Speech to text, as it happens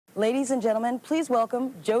Ladies and gentlemen, please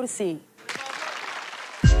welcome Dossier.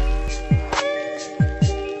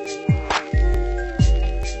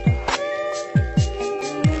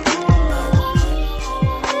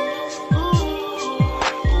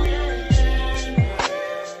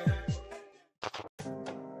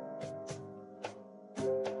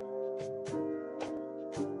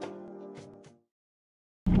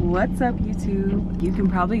 What's up, YouTube? You can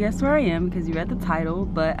probably guess where I am because you read the title,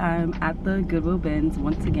 but I'm at the Goodwill bins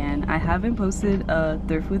once again. I haven't posted a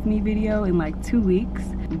thrift with me video in like 2 weeks,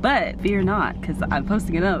 but fear not because I'm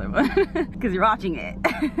posting another one because you're watching it.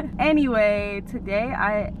 Anyway, today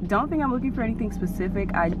I don't think I'm looking for anything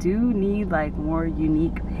specific. I do need like more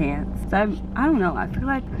unique pants. So I don't know, I feel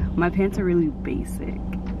like my pants are really basic.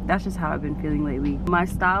 That's just how I've been feeling lately. My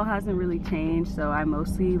style hasn't really changed, so I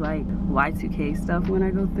mostly like Y2K stuff when I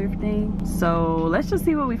go thrifting. So let's just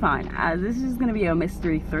see what we find. This is gonna be a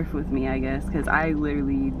mystery thrift with me, I guess, because I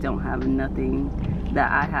literally don't have nothing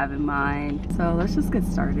that I have in mind. So let's just get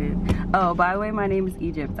started. Oh, by the way, my name is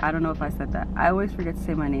Egypt. I don't know if I said that. I always forget to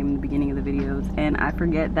say my name in the beginning of the videos, and I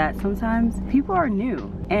forget that sometimes people are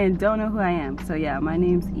new and don't know who I am. So yeah, my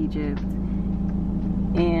name's Egypt,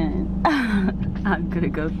 and I'm gonna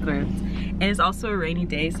go thrift. And it's also a rainy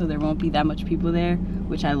day, so there won't be that much people there,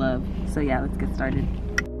 which I love. So yeah, let's get started.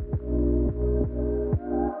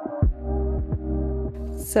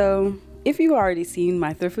 So if you've already seen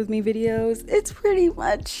my thrift with me videos, it's pretty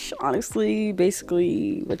much honestly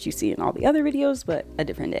basically what you see in all the other videos, but a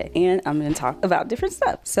different day. And I'm gonna talk about different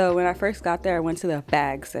stuff. So when I first got there, I went to the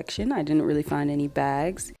bag section. I didn't really find any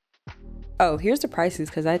bags. Oh, here's the prices,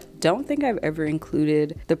 because I don't think I've ever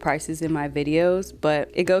included the prices in my videos, but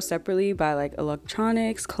it goes separately by like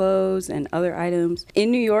electronics, clothes, and other items. In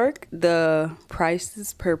New York, the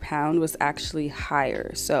prices per pound was actually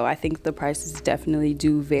higher, so I think the prices definitely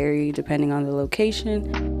do vary depending on the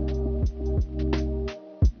location.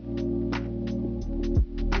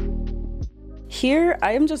 Here,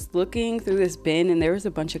 I am just looking through this bin and there was a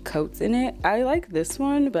bunch of coats in it. I like this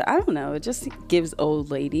one, but I don't know, it just gives old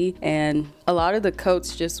lady. And a lot of the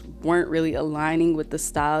coats just weren't really aligning with the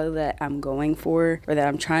style that I'm going for or that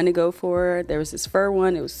I'm trying to go for. There was this fur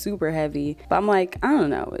one, it was super heavy. But I'm like, I don't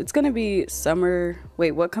know, it's gonna be summer.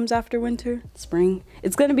 Wait, what comes after winter? Spring?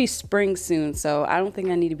 It's gonna be spring soon, so I don't think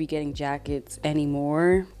I need to be getting jackets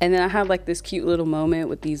anymore. And then I had like this cute little moment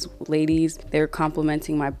with these ladies. They were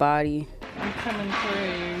complimenting my body. I'm coming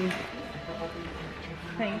through.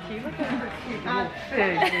 Thank you. Look at her cute little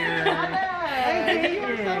figure. I hate you.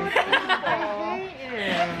 I hate you.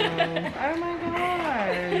 Oh my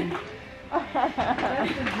god.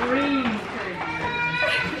 That's the dream figure.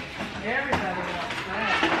 Everybody wants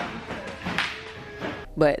that.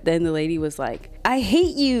 But then the lady was like, I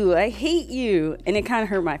hate you, I hate you. And it kind of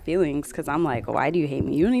hurt my feelings because I'm like, why do you hate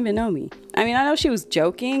me? You don't even know me. I mean, I know she was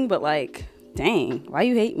joking, but like, dang, why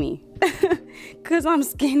you hate me? Because I'm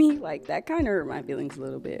skinny. Like, that kind of hurt my feelings a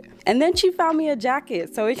little bit. And then she found me a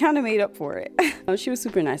jacket, so it kind of made up for it. She was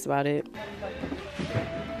super nice about it.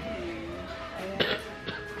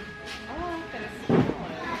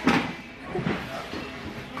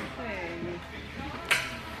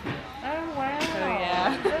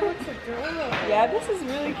 Yeah, this is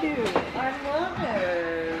really cute. I love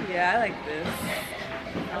it. Yeah, I like this.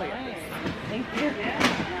 I like this. Thank you.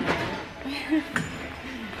 Yeah.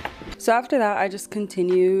 So after that, I just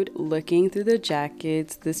continued looking through the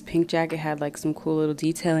jackets. This pink jacket had like some cool little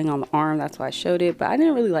detailing on the arm. That's why I showed it, but I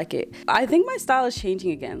didn't really like it. I think my style is changing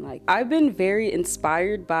again. Like, I've been very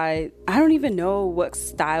inspired by, I don't even know what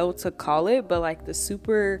style to call it, but like the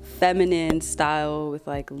super feminine style with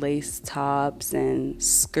like lace tops and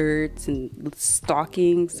skirts and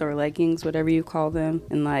stockings or leggings, whatever you call them,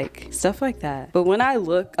 and like stuff like that. But when I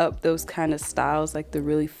look up those kind of styles, like the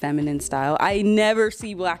really feminine style, I never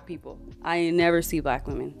see black people. I never see black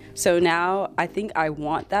women. So now I think I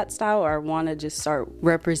want that style, or I want to just start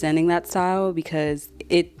representing that style because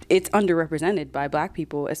it's underrepresented by black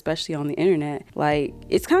people, especially on the internet. Like,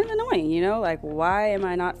 it's kind of annoying, you know? Like, why am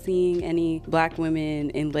I not seeing any black women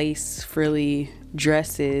in lace frilly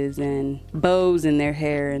dresses and bows in their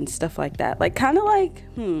hair and stuff like that? Like, kind of like,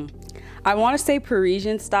 I want to say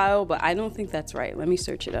Parisian style, but I don't think that's right. Let me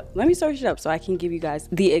search it up. Let me search it up so I can give you guys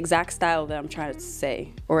the exact style that I'm trying to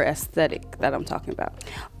say, or aesthetic that I'm talking about.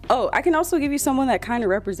 Oh, I can also give you someone that kind of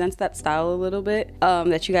represents that style a little bit,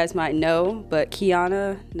 that you guys might know, but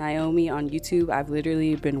Kiana Naomi on YouTube. I've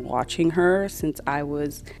literally been watching her since I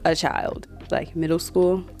was a child, like middle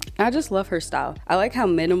school. I just love her style. I like how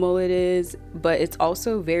minimal it is, but it's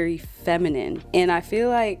also very feminine. And I feel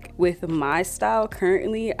like with my style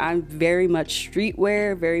currently, I'm very much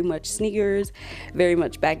streetwear, very much sneakers, very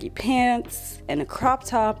much baggy pants and a crop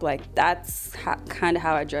top. Like that's kind of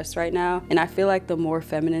how I dress right now. And I feel like the more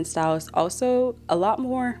feminine style is also a lot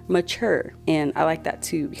more mature. And I like that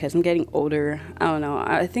too because I'm getting older. I don't know.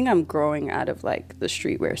 I think I'm growing out of like the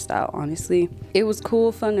streetwear style, honestly. It was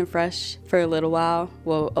cool, fun, and fresh for a little while.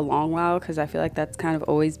 Well, a long while, because I feel like that's kind of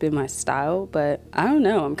always been my style. But I don't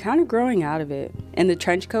know. I'm kind of growing out of it. And the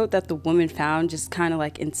trench coat that the woman found just kind of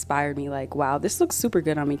like inspired me. Like, wow, this looks super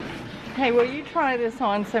good on me. Hey, will you try this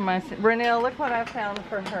on so my Renelle, look what I found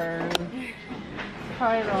for her.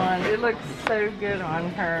 Try it on. It looks so good on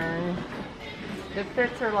her. It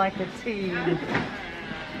fits her like a tee.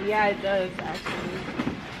 Yeah, it does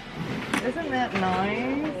actually. Isn't that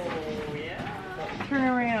nice? Oh, yeah. Turn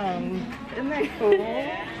around. Isn't that cool?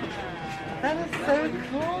 That is so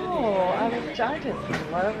cool. I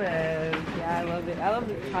just love it. Yeah, I love it. I love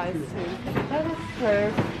the ties too. That is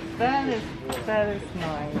so, that is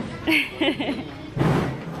nice.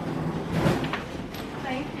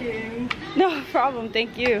 Thank you. No problem,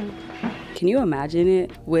 thank you. Can you imagine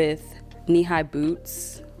it with knee-high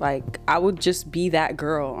boots? Like, I would just be that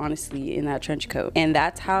girl, honestly, in that trench coat. And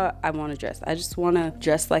that's how I want to dress. I just want to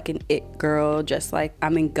dress like an it girl, just like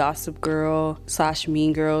I'm in Gossip Girl /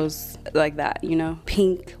 Mean Girls, like that, you know?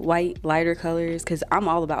 Pink, white, lighter colors, because I'm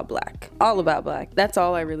all about black. All about black. That's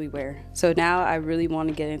all I really wear. So now I really want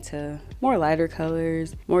to get into more lighter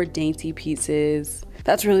colors, more dainty pieces.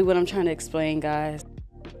 That's really what I'm trying to explain, guys.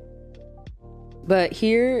 But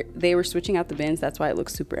here they were switching out the bins, that's why it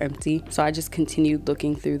looks super empty. So I just continued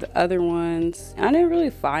looking through the other ones. I didn't really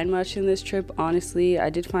find much in this trip, honestly. I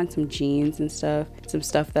did find some jeans and stuff, some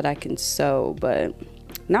stuff that I can sew, but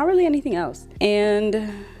not really anything else.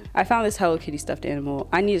 And I found this Hello Kitty stuffed animal.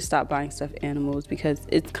 I need to stop buying stuffed animals because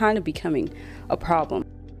it's kind of becoming a problem.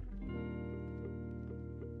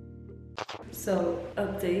 So,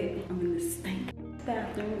 update, I'm in this stink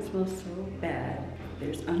bathroom. It smells so bad.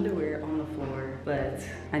 There's underwear on the floor, but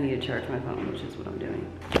I need to charge my phone, which is what I'm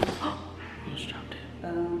doing. Almost dropped it.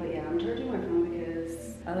 But yeah, I'm charging my phone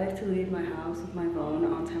because I like to leave my house with my phone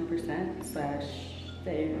on 10% /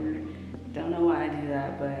 there. Don't know why I do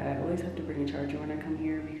that, but I always have to bring a charger when I come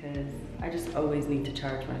here because I just always need to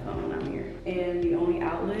charge my phone when I'm here. And the only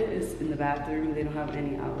outlet is in the bathroom. They don't have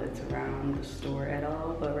any outlets around the store at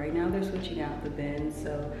all, but right now they're switching out the bins,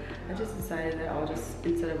 so I just decided that I'll just,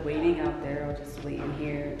 instead of waiting out there, I'll just wait in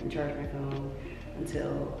here and charge my phone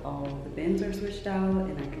until all the bins are switched out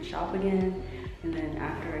and I can shop again. And then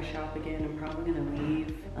after I shop again, I'm probably gonna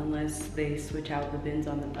leave unless they switch out the bins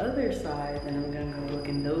on the other side. Then I'm gonna go look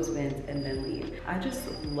in those bins and then leave. I just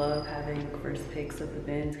love having first picks of the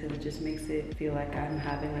bins because it just makes it feel like I'm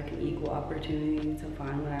having like an equal opportunity to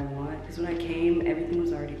find what I want. Because when I came, everything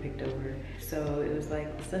was already picked over. So it was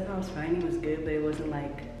like the stuff I was finding was good, but it wasn't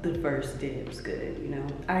like the first dibs good, you know?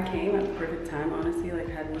 I came at the perfect time, honestly. Like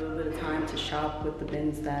I had a little bit of time to shop with the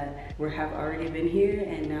bins that have already been here,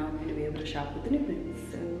 and now I'm gonna be able to shop with the new bins.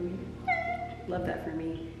 So love that for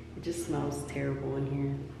me. It just smells terrible in here,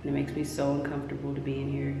 and it makes me so uncomfortable to be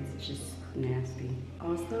in here. It's just nasty.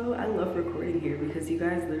 Also, I love recording here because you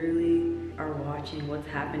guys literally are watching what's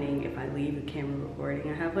happening if I leave the camera recording.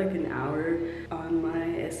 I have like an hour on my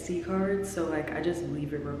SD card, so like I just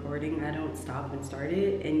leave it recording. I don't stop and start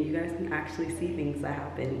it, and you guys can actually see things that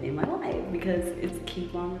happen in my life because it's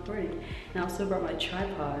keep on recording. And I also brought my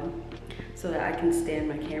tripod so that I can stand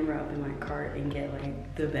my camera up in my cart and get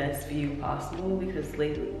like the best view possible, because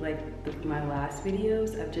lately, like my last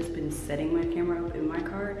videos, I've just been setting my camera up in my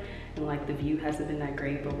cart and like the view hasn't been that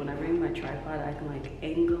great. But when I bring my tripod, I can like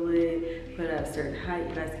angle it, put it at a certain height.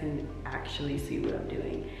 You guys can actually see what I'm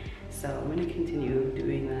doing. So I'm gonna continue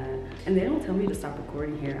doing that. And they don't tell me to stop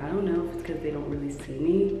recording here. I don't know if it's because they don't really see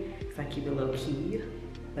me, because I keep it low key.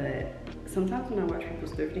 But sometimes when I watch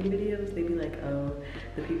people's thrifting videos, they be like, oh,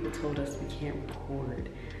 the people told us we can't record.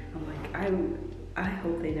 I'm like, I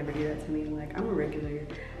hope they never do that to me. Like, I'm a regular,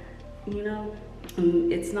 you know?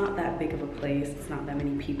 It's not that big of a place. It's not that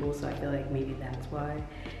many people, so I feel like maybe that's why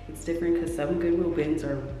it's different, because some Goodwill bins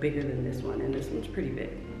are bigger than this one, and this one's pretty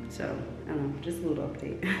big. So, I don't know, just a little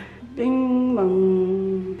update. Ding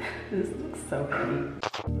bong. This looks so funny.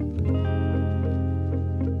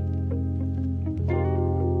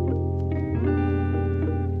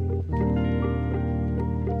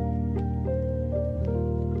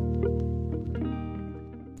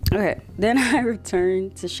 Okay, then I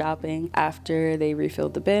returned to shopping after they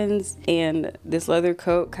refilled the bins, and this leather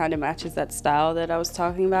coat kind of matches that style that I was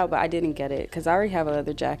talking about, but I didn't get it because I already have a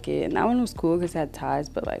leather jacket, and that one was cool because it had ties,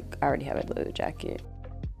 but like I already have a leather jacket.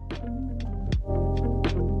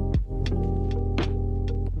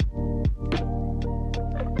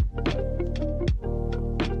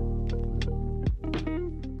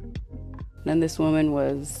 Then this woman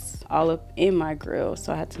was all up in my grill,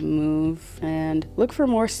 so I had to move and look for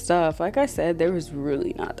more stuff. Like I said, there was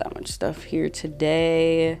really not that much stuff here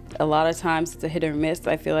today. A lot of times it's a hit or miss.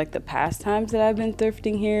 I feel like the past times that I've been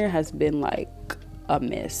thrifting here has been like a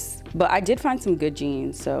miss, but I did find some good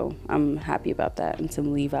jeans, so I'm happy about that, and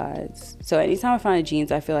some Levi's. So anytime I find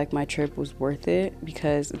jeans, I feel like my trip was worth it,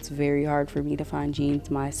 because it's very hard for me to find jeans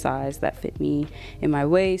my size that fit me in my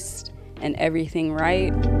waist and everything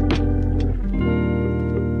right.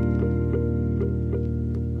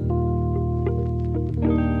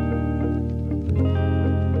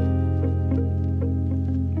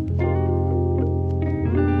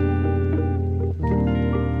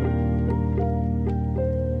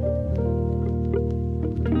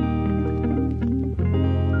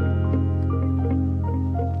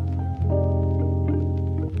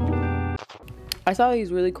 I saw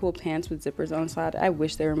these really cool pants with zippers on the side. I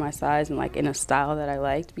wish they were my size and like in a style that I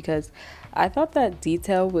liked, because I thought that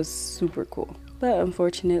detail was super cool. But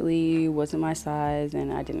unfortunately wasn't my size,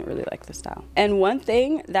 and I didn't really like the style. And one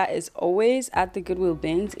thing that is always at the Goodwill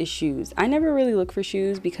bins is shoes. I never really look for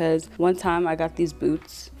shoes, because one time I got these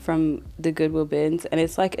boots from the Goodwill bins, and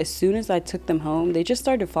it's like as soon as I took them home, they just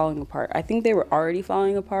started falling apart. I think they were already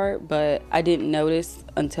falling apart, but I didn't notice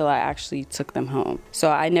until I actually took them home. So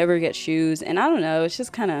I never get shoes, and I don't know, it's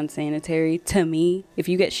just kind of unsanitary to me. If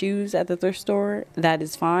you get shoes at the thrift store, that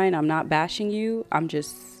is fine. I'm not bashing you. I'm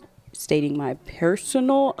just stating my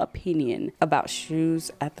personal opinion about shoes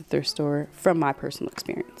at the thrift store from my personal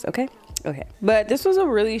experience, okay? Okay, but this was a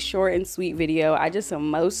really short and sweet video. I just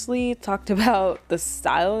mostly talked about the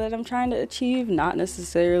style that I'm trying to achieve, not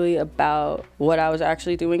necessarily about what I was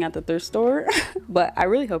actually doing at the thrift store. But I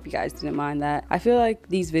really hope you guys didn't mind that. I feel like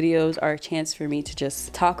these videos are a chance for me to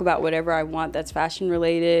just talk about whatever I want that's fashion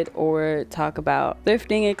related, or talk about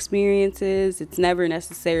thrifting experiences. It's never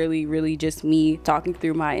necessarily really just me talking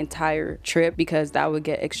through my entire trip, because that would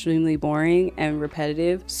get extremely boring and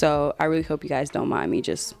repetitive. So I really hope you guys don't mind me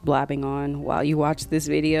just blabbing on while you watch this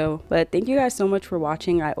video. But thank you guys so much for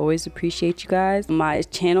watching. I always appreciate you guys. My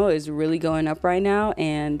channel is really going up right now,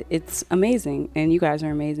 and it's amazing, and you guys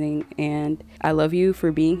are amazing, and I love you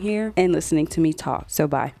for being here and listening to me talk. So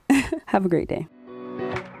bye. Have a great day.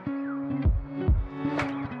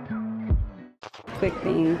 Quick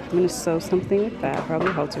thing, I'm gonna sew something with that,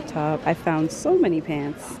 probably halter top. I found so many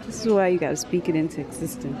pants. This is why you gotta speak it into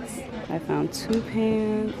existence. I found 2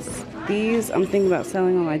 pants. These I'm thinking about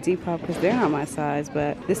selling on my Depop, because they're not my size,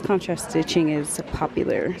 but this contrast stitching is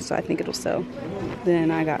popular, so I think it'll sell.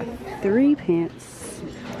 Then I got 3 pants.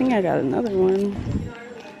 I think I got another one.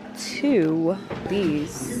 2.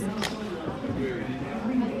 These.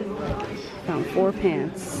 Found 4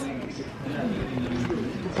 pants.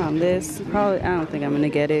 Found this. Probably, I don't think I'm gonna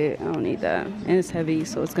get it. I don't need that. And it's heavy,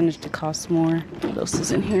 so it's gonna cost more. What else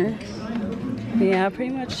is in here? Yeah,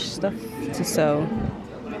 pretty much stuff to sew.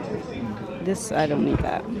 This, I don't need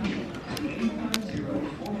that.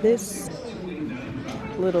 This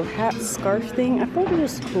little hat scarf thing, I thought it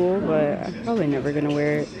was cool, but I'm probably never gonna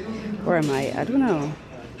wear it. Or I might, I don't know.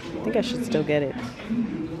 I think I should still get it.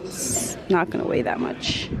 It's not gonna weigh that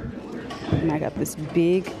much. And I got this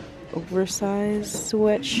big oversized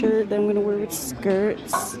sweatshirt that I'm gonna wear with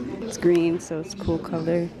skirts. It's green, so it's a cool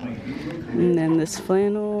color. And then this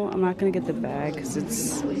flannel, I'm not gonna get the bag because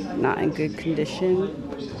it's not in good condition.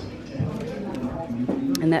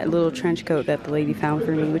 And that little trench coat that the lady found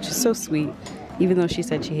for me, which is so sweet, even though she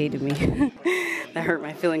said she hated me. That hurt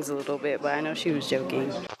my feelings a little bit, but I know she was joking.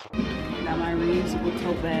 Got my reusable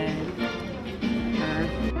tote bag.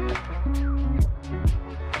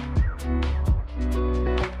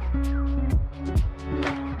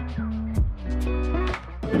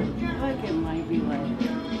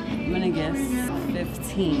 I guess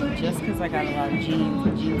 15, just because I got a lot of jeans,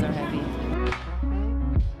 and jeans are heavy.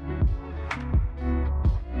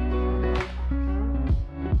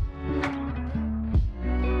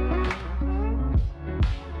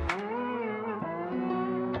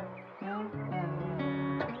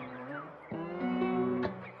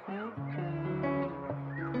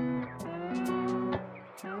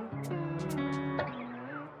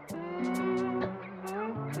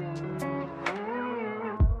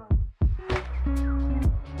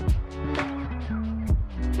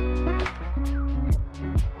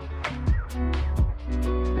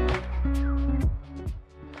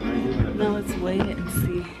 Now let's wait and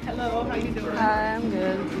see. Hello, how you doing? Hi, I'm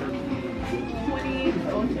good. 20.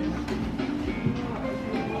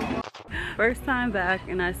 First time back,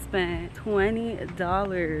 and I spent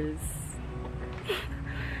 $20.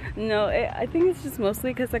 No, I think it's just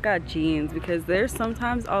mostly because I got jeans, because there's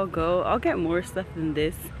sometimes I'll get more stuff than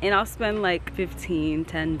this and I'll spend like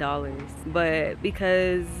 $10 but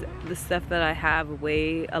because the stuff that I have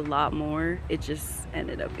weigh a lot more, it just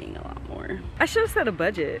ended up being a lot more. I should have set a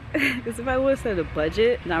budget, because if I would have set a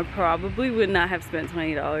budget, then I probably would not have spent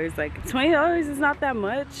 $20. Like $20 is not that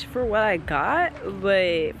much for what I got,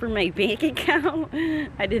 but for my bank account,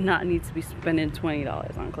 I did not need to be spending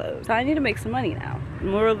 $20 on clothes. So I need to make some money now. The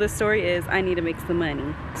moral of the story is I need to make some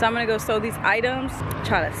money. So I'm gonna go sew these items,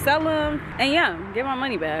 try to sell them, and yeah, get my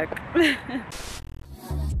money back.